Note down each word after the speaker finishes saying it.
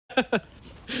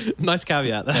Nice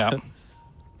caveat there. Yeah.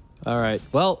 All right.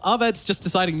 Well, Abed's just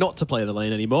deciding not to play the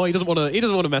lane anymore. He doesn't want to. He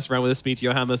doesn't want to mess around with this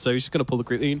meteor hammer, so he's just going to pull the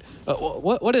green.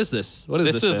 What is this? What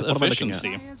is this? This is What am I looking at?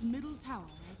 efficiency.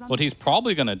 What he's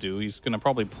probably going to do, he's going to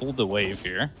probably pull the wave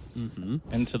here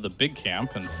into the big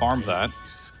camp and farm that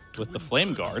with the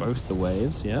flame guard. Both the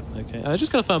waves. Yeah. Okay. I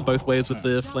just going to farm both waves with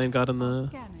the flame guard and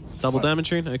the double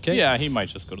damage rune. Okay. Yeah, he might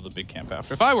just go to the big camp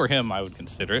after. If I were him, I would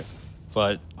consider it.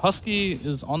 But Husky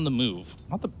is on the move.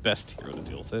 Not the best hero to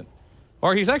deal with it.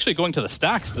 Or he's actually going to the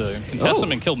stacks to contest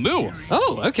him and kill Moo.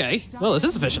 Oh, okay. Well, this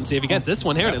is efficiency if he gets this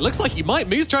one here, and it looks like he might.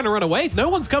 Moo's trying to run away. No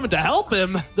one's coming to help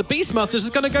him. The Beastmaster's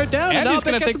just going to go down. And he's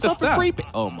going to take the stack.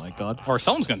 Oh, my God. Or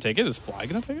someone's going to take it. Is Fly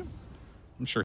going to take it? I'm sure